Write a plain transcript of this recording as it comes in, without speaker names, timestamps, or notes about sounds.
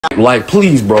Like,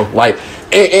 please, bro. Like,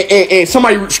 and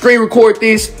somebody screen record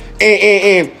this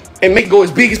and make it go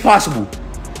as big as possible.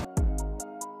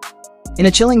 In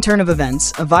a chilling turn of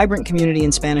events, a vibrant community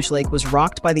in Spanish Lake was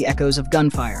rocked by the echoes of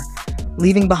gunfire,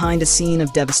 leaving behind a scene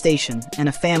of devastation and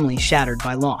a family shattered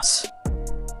by loss.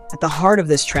 At the heart of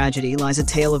this tragedy lies a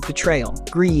tale of betrayal,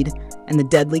 greed, and the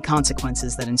deadly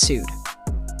consequences that ensued.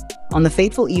 On the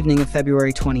fateful evening of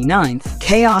February 29th,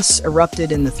 chaos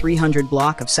erupted in the 300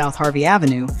 block of South Harvey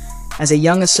Avenue as a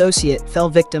young associate fell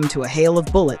victim to a hail of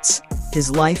bullets, his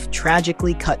life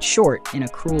tragically cut short in a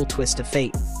cruel twist of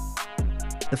fate.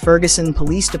 The Ferguson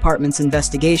Police Department's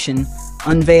investigation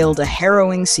unveiled a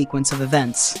harrowing sequence of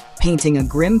events, painting a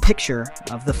grim picture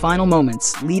of the final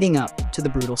moments leading up to the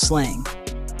brutal slaying.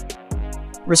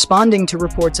 Responding to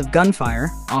reports of gunfire,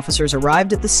 officers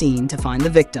arrived at the scene to find the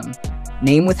victim,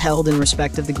 name withheld in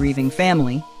respect of the grieving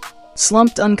family,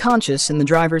 slumped unconscious in the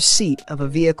driver's seat of a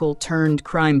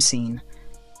vehicle-turned-crime scene.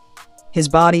 His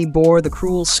body bore the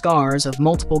cruel scars of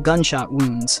multiple gunshot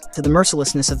wounds to the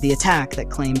mercilessness of the attack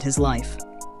that claimed his life.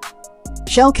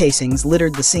 Shell casings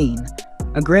littered the scene,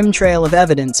 a grim trail of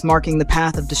evidence marking the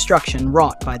path of destruction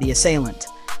wrought by the assailant.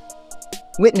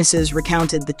 Witnesses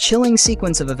recounted the chilling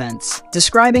sequence of events,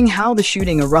 describing how the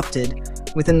shooting erupted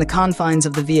within the confines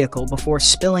of the vehicle before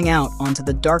spilling out onto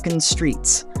the darkened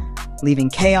streets, leaving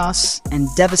chaos and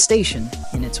devastation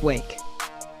in its wake.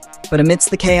 But amidst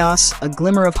the chaos, a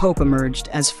glimmer of hope emerged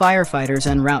as firefighters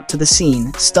en route to the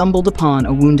scene stumbled upon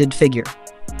a wounded figure,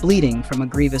 bleeding from a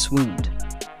grievous wound.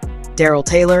 Daryl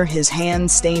Taylor, his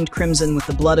hands stained crimson with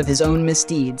the blood of his own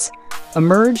misdeeds,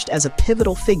 emerged as a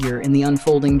pivotal figure in the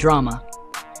unfolding drama,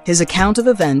 his account of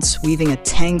events weaving a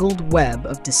tangled web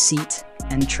of deceit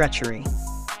and treachery.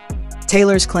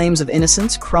 Taylor's claims of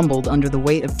innocence crumbled under the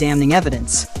weight of damning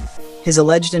evidence, his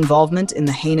alleged involvement in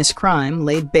the heinous crime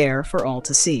laid bare for all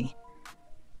to see.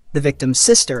 The victim's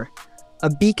sister, a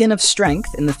beacon of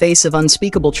strength in the face of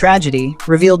unspeakable tragedy,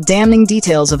 revealed damning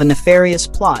details of a nefarious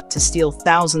plot to steal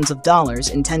thousands of dollars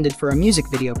intended for a music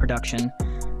video production,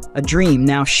 a dream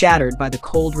now shattered by the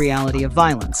cold reality of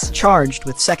violence, charged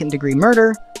with second-degree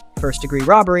murder, first-degree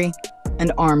robbery,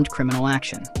 and armed criminal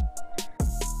action.